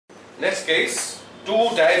Next case, two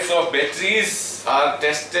types of batteries are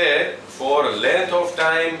tested for length of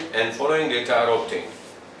time and following data are obtained.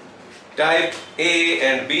 Type A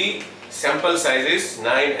and B, sample sizes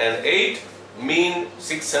 9 and 8, mean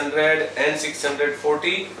 600 and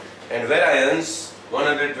 640 and variance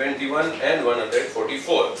 121 and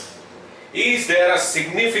 144. Is there a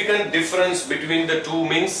significant difference between the two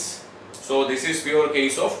means? So this is pure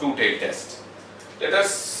case of two-tailed test. Let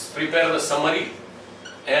us prepare the summary.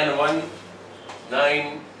 N1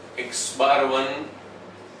 9 x bar 1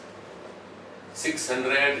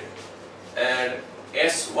 600 and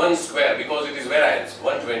S1 square, because it is variance,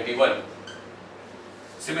 121.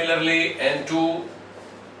 Similarly N2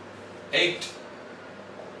 8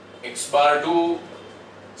 x bar 2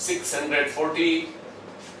 640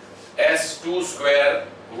 S2 square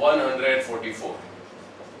 144.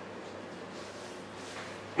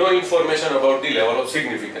 No information about the level of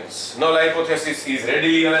significance. Null hypothesis is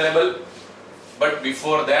readily available, but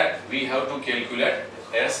before that we have to calculate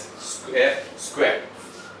S square,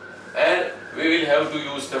 and we will have to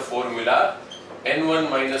use the formula N1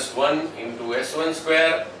 minus 1 into S1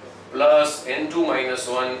 square plus N2 minus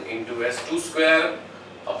 1 into S2 square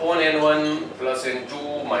upon N1 plus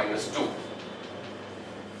N2 minus 2.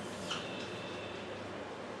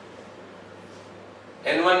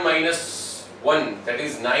 N1 minus 1, that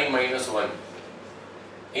is 9 minus 1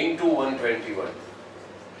 into 121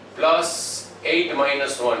 plus 8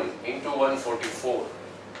 minus 1 into 144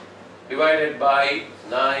 divided by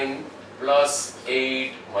 9 plus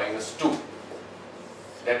 8 minus 2.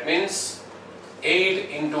 That means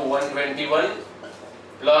 8 into 121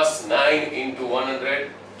 plus 9 into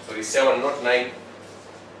 100, sorry 7 not 9,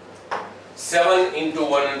 7 into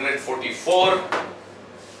 144,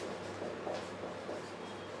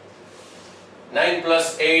 9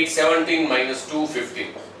 plus 8, 17 minus 2,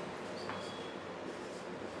 15.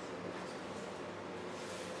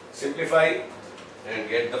 Simplify and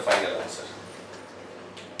get the final answer.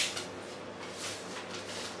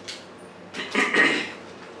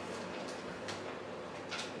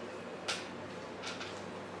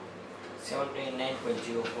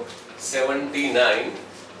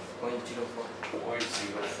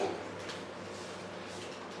 $79.04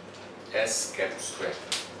 S cap square.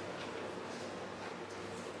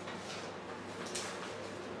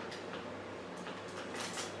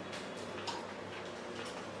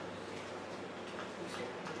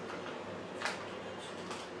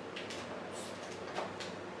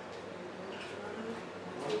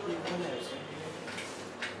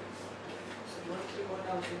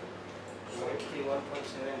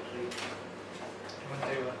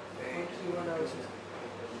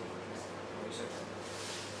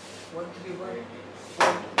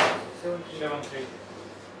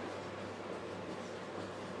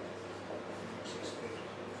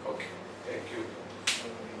 Okay, thank you.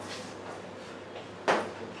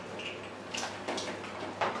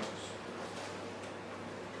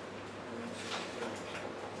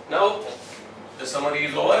 Now the summary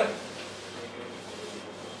is over.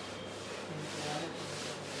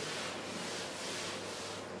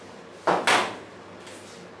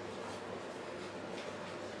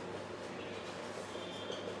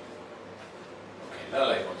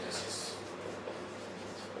 Null hypothesis.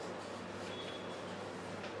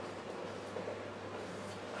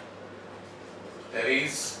 There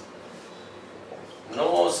is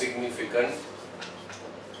no significant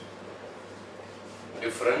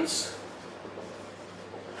difference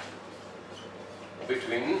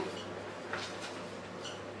between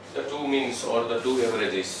the two means or the two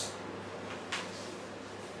averages.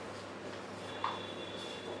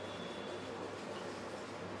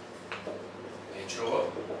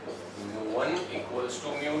 mu1 equals to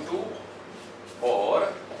mu2 or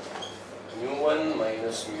mu1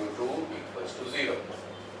 minus mu2 equals to 0.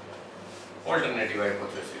 Alternative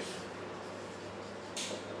hypothesis.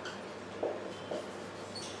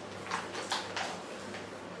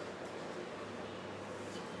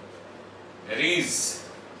 There is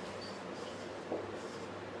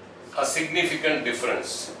a significant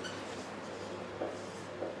difference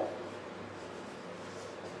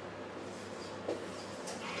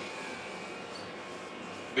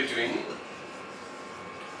between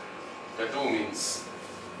the two means.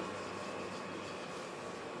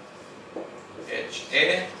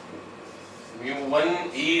 HA,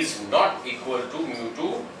 mu1 is not equal to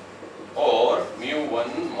mu2 or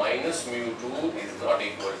mu1 minus mu2 is not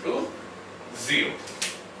equal to 0.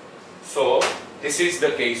 So this is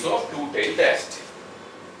the case of two-tailed test.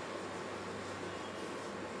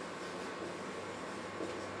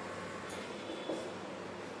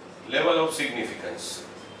 Level of significance.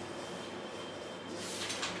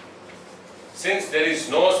 Since there is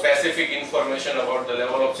no specific information about the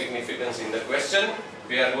level of significance in the question,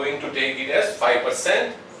 we are going to take it as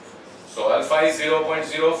 5%. So alpha is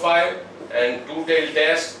 0.05 and two-tailed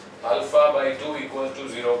test alpha by 2 equals to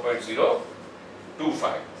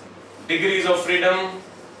 0.025. Degrees of freedom,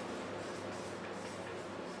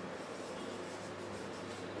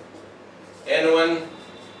 n1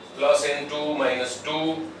 plus n2 minus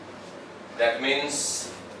 2, that means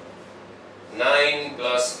 9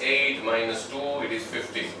 plus 8 minus 2, it is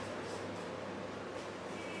 50.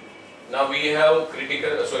 Now we have degrees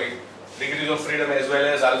of freedom as well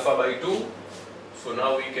as alpha by 2. So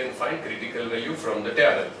now we can find critical value from the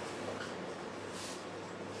table.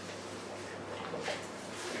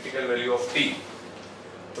 Critical value of T.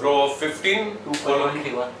 Row of 15,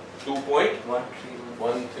 2.131.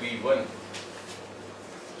 2.131.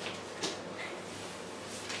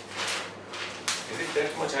 Is it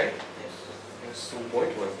that much high? Yes,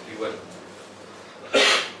 2.131.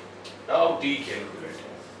 Now T calculate.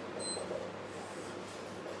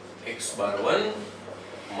 X bar 1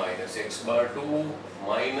 minus X bar 2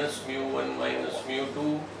 minus mu 1 minus mu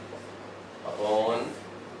 2 upon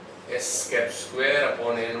S cap square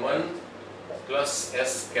upon N1 plus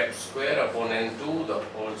S cap square upon N2 the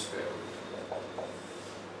whole square root.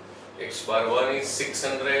 X bar 1 is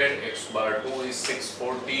 600, X bar 2 is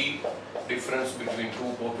 640. Difference between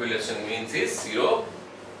two population means is 0.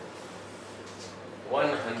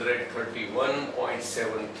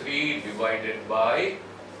 131.73 divided by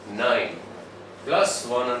 9 plus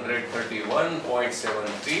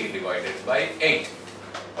 131.73 divided by 8.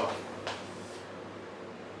 Okay.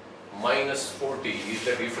 Minus 40 is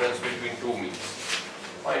the difference between two means.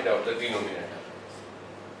 Find out the denominator.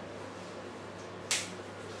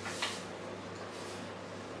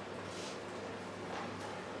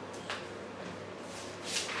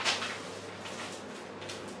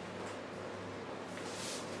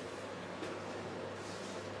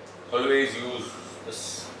 Always use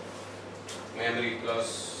this memory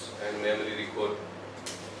plus and memory recall.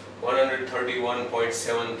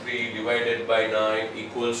 131.73 divided by 9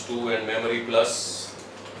 equals 2 and memory plus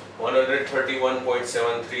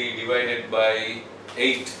 131.73 divided by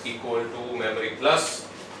 8 equal to memory plus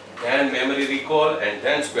and memory recall and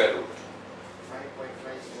then square root.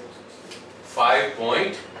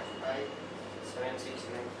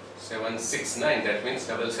 5.769, that means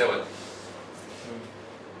 77.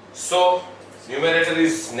 So numerator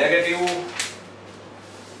is negative,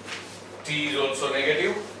 T is also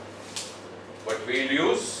negative, but we will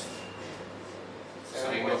use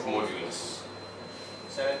sign of modulus.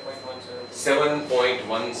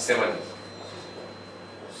 7.17.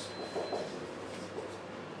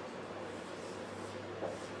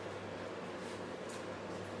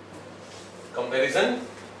 Comparison,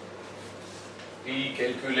 T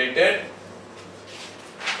calculated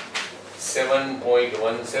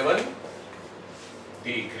 7.17,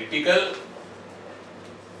 T critical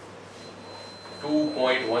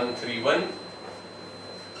 2.131.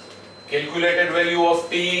 Calculated value of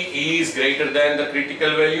T is greater than the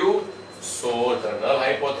critical value, so the null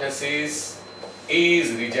hypothesis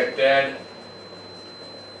is rejected.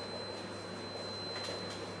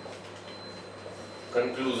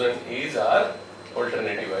 Conclusion is our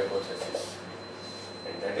alternative hypothesis,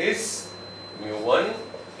 and that is mu1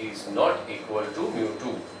 is not equal to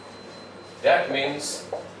mu2. That means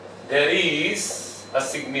there is a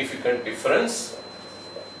significant difference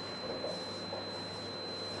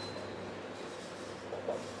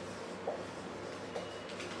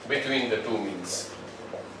between the two means.